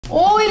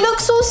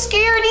looks so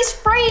scared. He's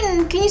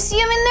frightened. Can you see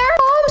him in there?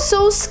 Oh, I'm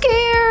so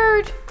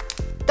scared.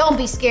 Don't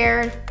be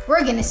scared.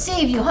 We're gonna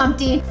save you,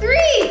 Humpty.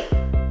 3,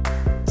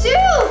 2,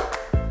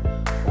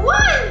 1.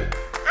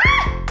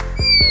 Ah!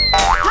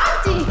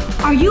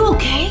 Humpty, are you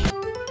okay?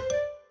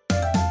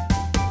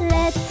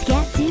 Let's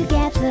get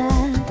together,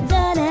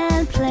 learn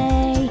and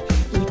play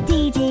with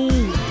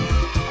DeeDee.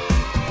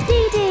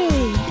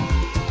 DeeDee.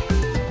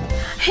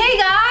 Hey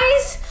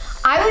guys!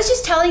 I was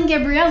just telling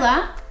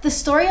Gabriella the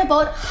story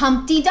about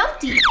Humpty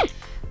Dumpty.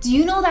 Do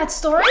you know that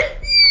story?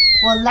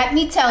 Well, let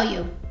me tell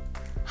you.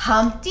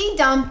 Humpty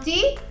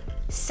Dumpty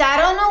sat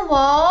on a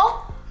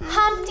wall.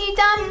 Humpty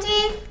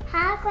Dumpty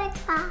Had a great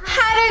fall.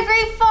 had a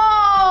great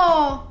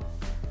fall.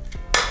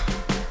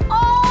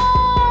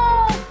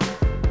 Oh!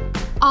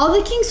 All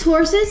the king's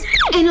horses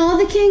and all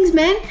the king's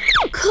men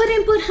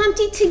couldn't put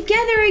Humpty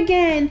together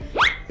again.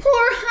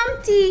 Poor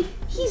Humpty,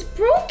 he's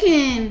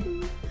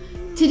broken.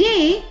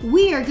 Today,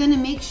 we are gonna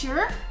make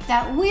sure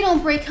that we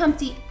don't break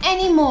Humpty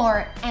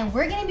anymore, and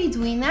we're gonna be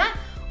doing that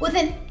with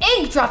an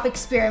egg drop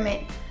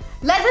experiment.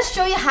 Let us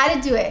show you how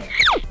to do it.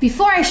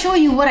 Before I show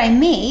you what I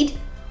made,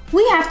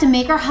 we have to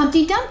make our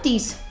Humpty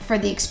Dumptys for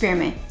the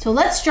experiment. So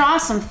let's draw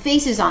some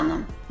faces on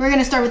them. We're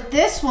gonna start with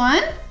this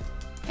one,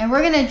 and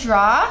we're gonna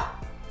draw,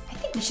 I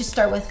think we should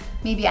start with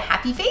maybe a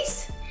happy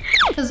face,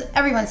 because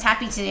everyone's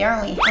happy today,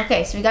 aren't we?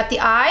 Okay, so we got the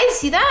eyes,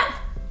 see that?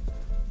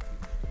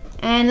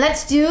 And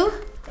let's do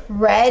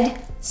red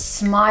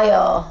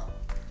smile.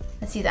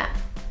 Let's see that.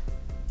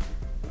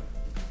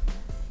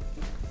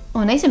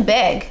 Oh, nice and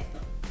big.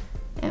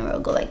 And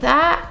we'll go like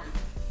that.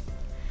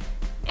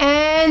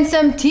 And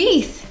some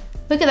teeth.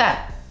 Look at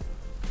that.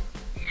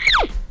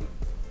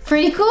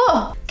 Pretty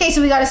cool. Okay,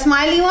 so we got a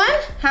smiley one,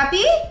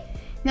 happy.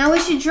 Now we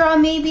should draw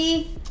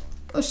maybe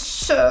a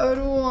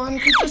sad one,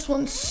 because this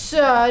one's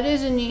sad,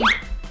 isn't he?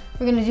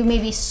 We're gonna do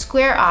maybe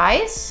square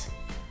eyes.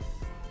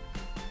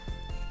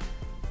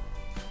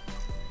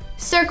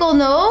 Circle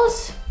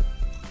nose.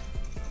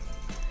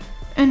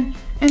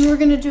 And we're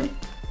gonna do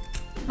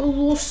a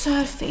little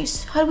sad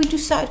face. How do we do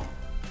sad?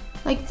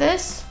 Like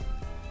this?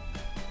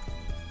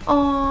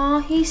 Aw,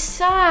 he's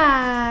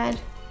sad.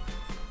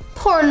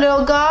 Poor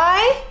little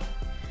guy.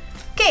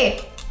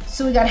 Okay,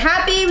 so we got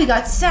happy, we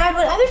got sad.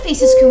 What other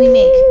faces can we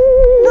make?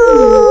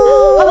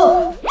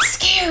 Oh,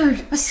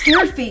 scared. A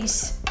scared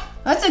face.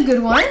 That's a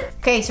good one.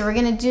 Okay, so we're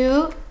gonna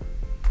do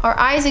our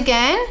eyes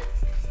again.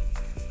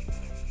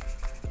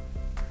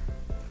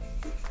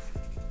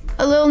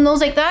 A little nose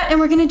like that, and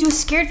we're gonna do a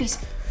scared face.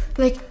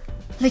 Like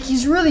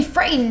he's really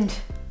frightened.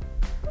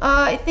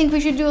 I think we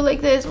should do it like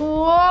this.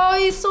 Whoa,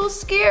 he's so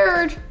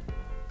scared.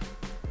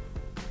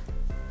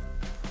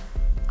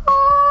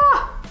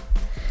 Ah!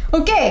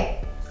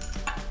 Okay,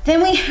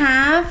 then we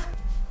have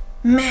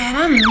mad,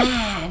 I'm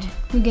mad.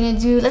 We're gonna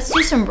do, let's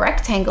do some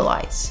rectangle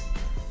eyes.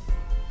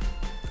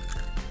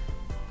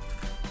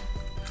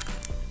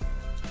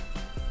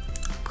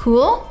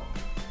 Cool,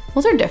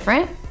 those are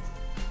different.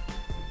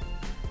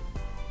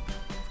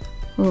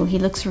 Ooh, he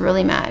looks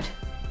really mad.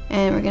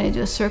 And we're gonna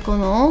do a circle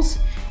nose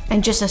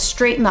and just a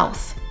straight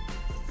mouth.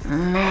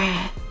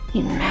 Mad,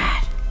 he's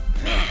mad,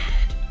 mad.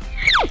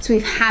 So we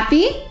have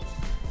happy,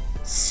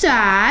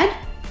 sad,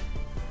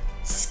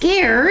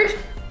 scared,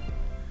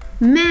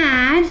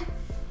 mad.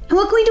 And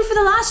what can we do for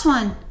the last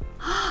one?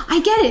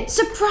 I get it,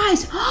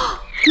 surprise.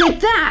 Like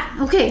that.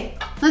 Okay,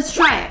 let's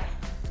try it.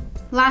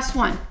 Last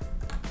one.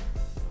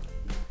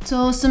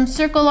 So some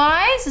circle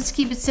eyes, let's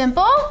keep it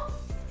simple.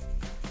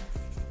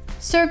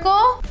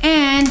 Circle,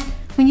 and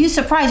when you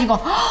surprise, you go,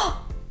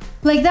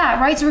 like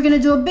that, right? So we're gonna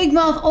do a big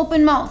mouth,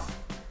 open mouth.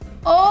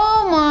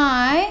 Oh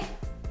my.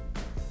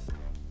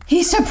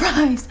 He's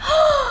surprised.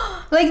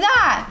 Like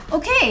that.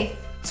 Okay,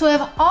 so we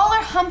have all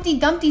our Humpty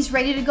Dumptys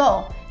ready to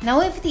go. Now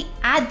we have to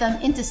add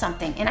them into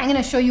something, and I'm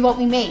gonna show you what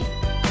we made.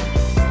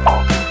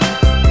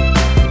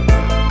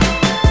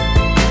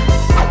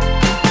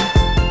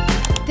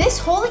 This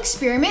whole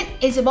experiment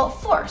is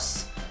about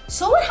force.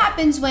 So what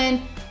happens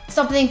when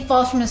something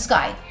falls from the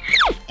sky?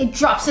 It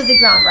drops to the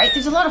ground, right?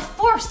 There's a lot of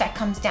force that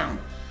comes down.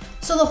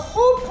 So the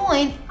whole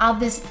point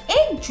of this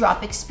egg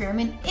drop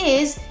experiment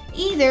is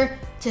either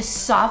to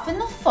soften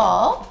the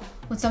fall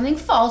when something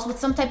falls with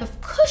some type of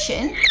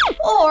cushion,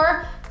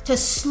 or to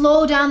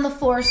slow down the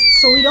force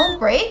so we don't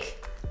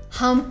break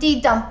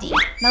Humpty Dumpty.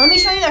 Now let me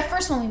show you that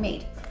first one we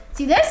made.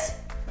 See this?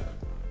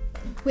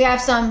 We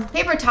have some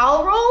paper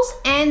towel rolls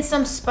and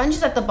some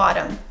sponges at the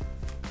bottom.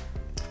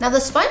 Now the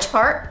sponge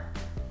part,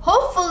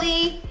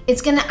 hopefully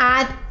it's gonna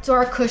add to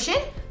our cushion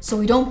so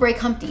we don't break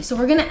Humpty. So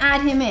we're gonna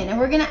add him in, and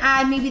we're gonna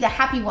add maybe the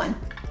happy one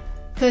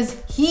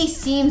because he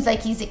seems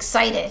like he's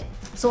excited.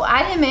 So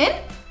add him in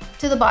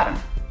to the bottom.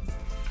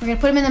 We're gonna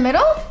put him in the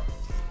middle.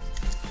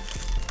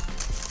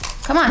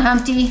 Come on,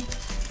 Humpty.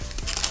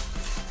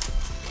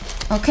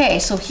 Okay,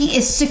 so he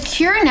is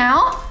secure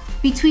now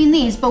between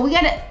these, but we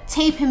gotta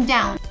tape him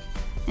down.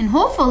 And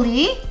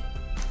hopefully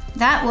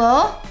that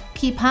will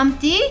keep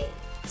Humpty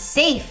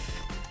safe.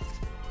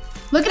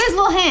 Look at his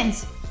little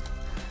hands.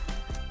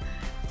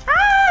 Ah,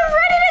 I'm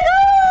ready to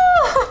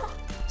go!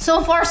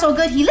 So far, so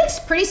good. He looks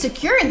pretty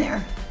secure in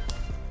there.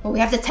 But we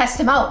have to test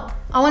him out.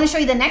 I want to show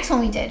you the next one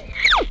we did.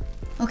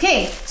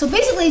 Okay, so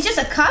basically it's just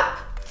a cup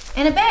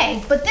and a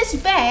bag. But this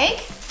bag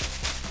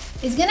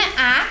is gonna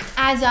act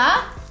as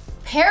a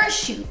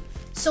parachute.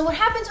 So what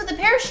happens with the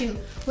parachute?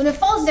 When it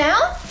falls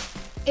down,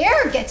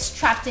 air gets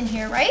trapped in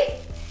here, right?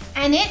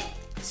 And it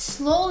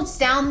slows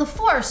down the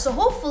force. So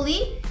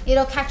hopefully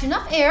it'll catch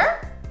enough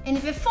air, and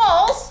if it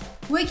falls,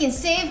 we can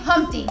save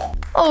Humpty.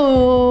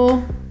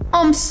 Oh,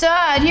 I'm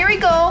sad. Here we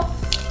go.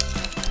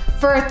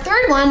 For our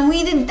third one,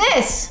 we did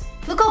this.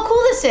 Look how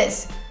cool this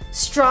is.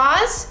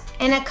 Straws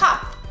and a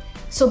cup.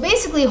 So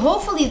basically,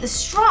 hopefully the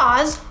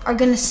straws are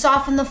gonna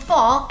soften the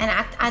fall and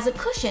act as a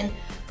cushion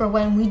for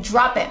when we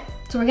drop it.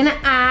 So we're gonna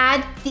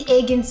add the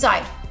egg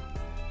inside.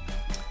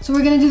 So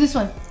we're gonna do this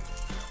one.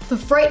 The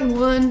frightened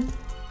one.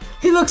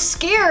 He looks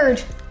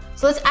scared.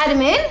 So let's add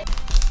him in.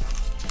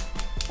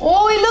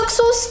 Oh, he looks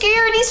so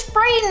scared. He's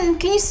frightened.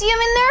 Can you see him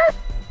in there?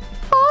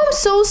 Oh, I'm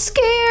so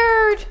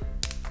scared.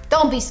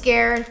 Don't be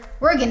scared.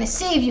 We're gonna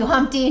save you,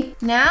 Humpty.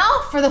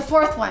 Now for the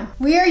fourth one.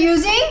 We are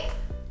using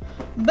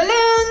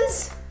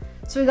balloons.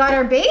 So we got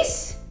our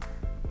base,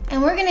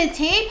 and we're gonna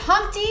tape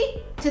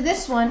Humpty to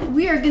this one.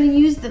 We are gonna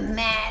use the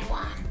mad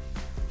one.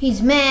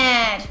 He's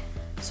mad.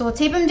 So we'll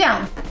tape him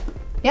down.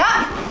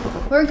 Yeah,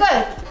 we're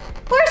good.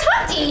 Where's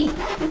Humpty?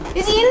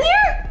 Is he in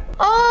there?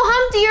 Oh,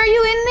 Humpty, are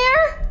you in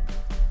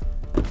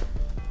there?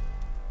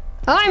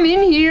 I'm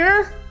in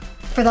here.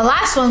 For the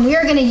last one, we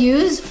are gonna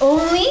use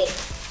only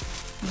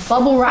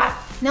bubble wrap.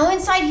 Now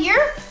inside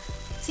here,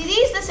 see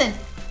these? Listen.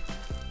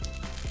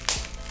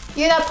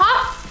 You hear that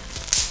pop?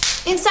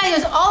 Inside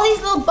there's all these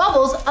little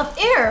bubbles of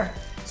air.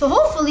 So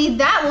hopefully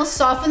that will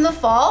soften the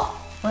fall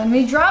when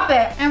we drop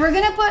it. And we're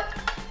gonna put,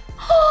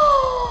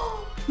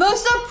 oh, the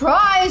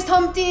surprise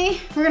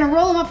Humpty. We're gonna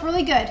roll them up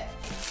really good.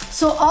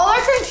 So all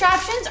our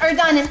contraptions are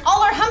done and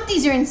all our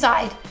Humpties are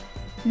inside.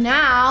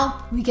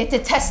 Now we get to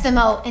test them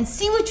out and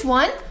see which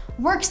one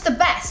works the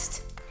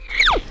best.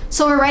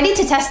 So we're ready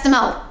to test them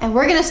out, and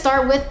we're gonna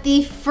start with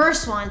the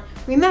first one.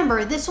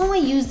 Remember, this one we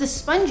use the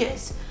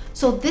sponges.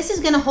 So this is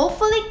gonna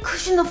hopefully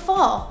cushion the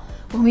fall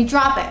when we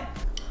drop it.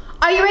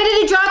 Are you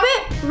ready to drop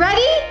it?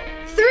 Ready?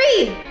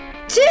 3,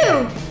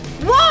 2,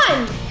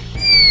 1.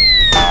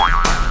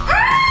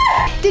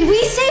 Ah! Did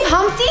we save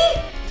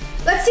Humpty?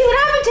 Let's see what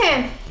happened to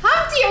him.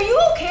 Humpty, are you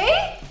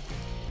okay?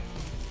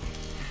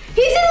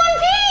 He's in one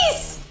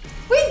piece.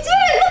 We did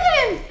it, look at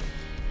him.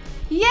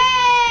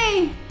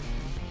 Yay!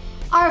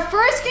 Our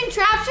first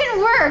contraption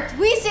worked.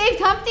 We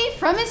saved Humpty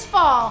from his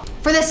fall.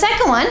 For the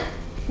second one,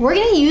 we're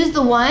gonna use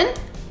the one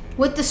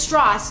with the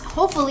straws.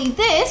 Hopefully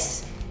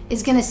this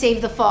is gonna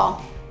save the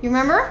fall. You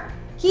remember?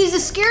 He's the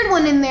scared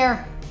one in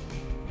there.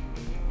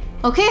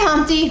 Okay,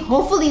 Humpty,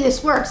 hopefully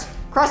this works.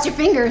 Cross your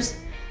fingers.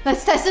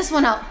 Let's test this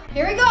one out.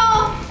 Here we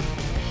go.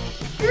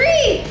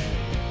 3,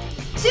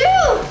 2,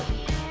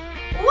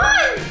 1.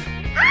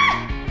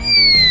 Ah!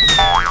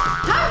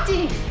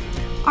 Humpty,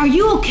 are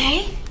you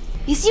okay?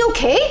 Is he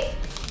okay?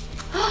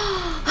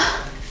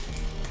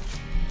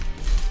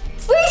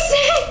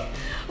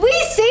 We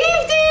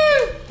saved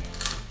him!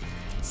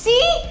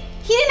 See?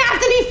 He didn't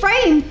have to be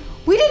frightened.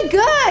 We did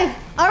good.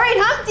 All right,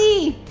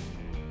 Humpty.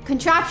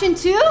 Contraption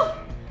 2?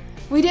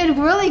 We did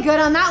really good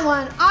on that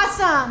one.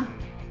 Awesome.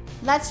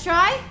 Let's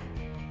try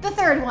the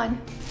third one.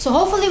 So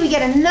hopefully we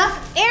get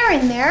enough air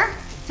in there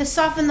to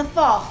soften the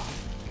fall.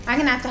 I'm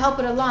gonna have to help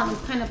it along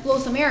and kind of blow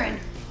some air in.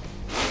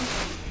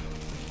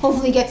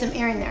 Hopefully get some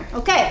air in there.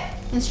 Okay,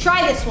 let's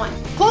try this one.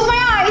 Close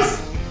my eyes.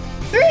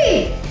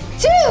 3,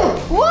 2,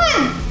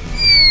 1.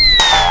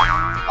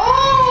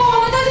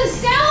 Oh, that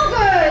doesn't sound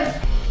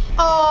good.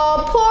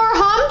 Oh, poor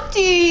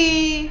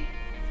Humpty.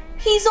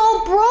 He's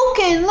all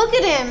broken. Look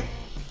at him.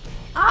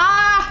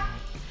 Ah,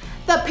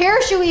 the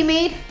parachute we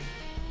made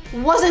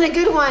wasn't a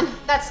good one.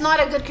 That's not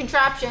a good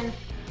contraption.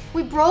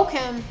 We broke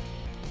him.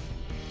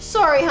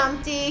 Sorry,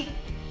 Humpty.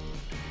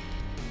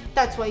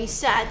 That's why he's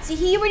sad. See,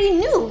 he already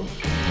knew.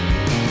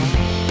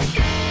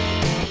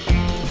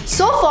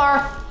 So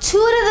far, 2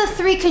 out of the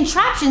 3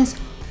 contraptions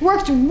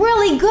worked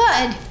really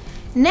good.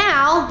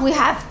 Now we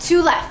have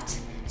 2 left.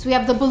 So we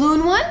have the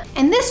balloon one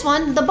and this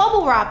one, the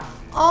bubble wrap.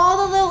 All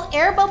the little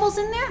air bubbles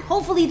in there.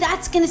 Hopefully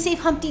that's gonna save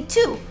Humpty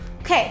too.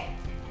 Okay,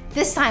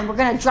 this time we're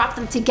gonna drop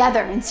them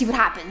together and see what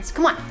happens.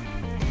 Come on.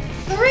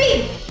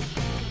 3,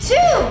 2,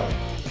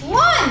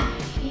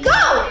 1,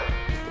 go!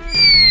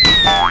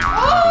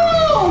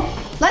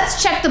 Oh!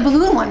 Let's check the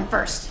balloon one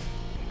first.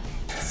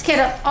 Let's get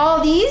up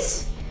all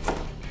these.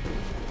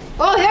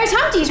 Oh, there's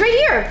Humpty, he's right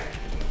here.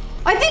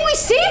 I think we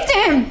saved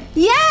him.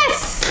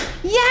 Yes,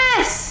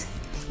 yes.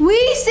 We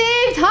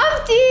saved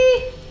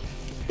Humpty.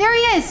 There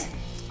he is,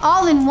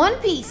 all in one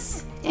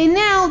piece. And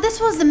now this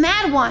was the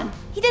mad one.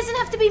 He doesn't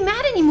have to be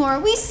mad anymore.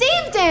 We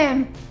saved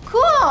him.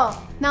 Cool.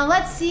 Now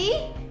let's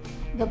see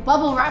the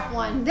bubble wrap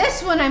one.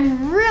 This one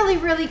I'm really,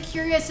 really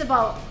curious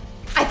about.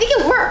 I think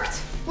it worked.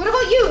 What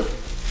about you?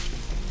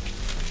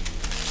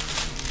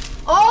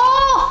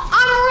 Oh,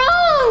 I'm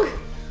wrong.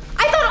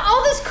 I thought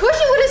all this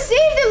cushion would have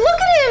saved it.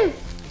 Look at him.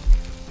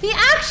 He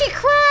actually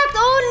cracked.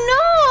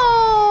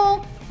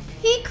 Oh no!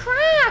 He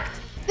cracked.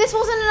 This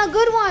wasn't a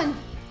good one.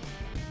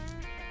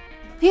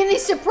 And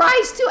he's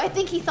surprised too. I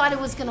think he thought it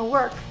was gonna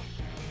work.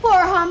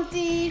 Poor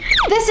Humpty.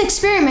 This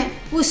experiment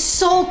was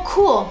so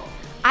cool.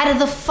 Out of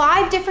the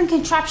 5 different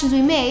contraptions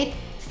we made,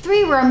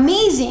 3 were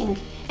amazing,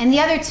 and the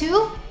other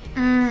 2,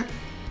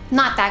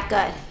 not that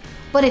good.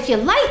 But if you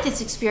like this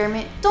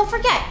experiment, don't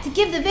forget to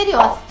give the video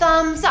a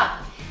thumbs up.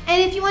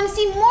 And if you want to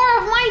see more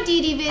of my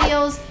DeeDee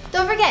videos,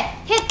 don't forget,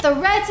 hit the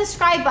red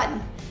subscribe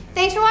button.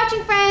 Thanks for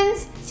watching,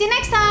 friends. See you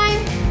next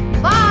time.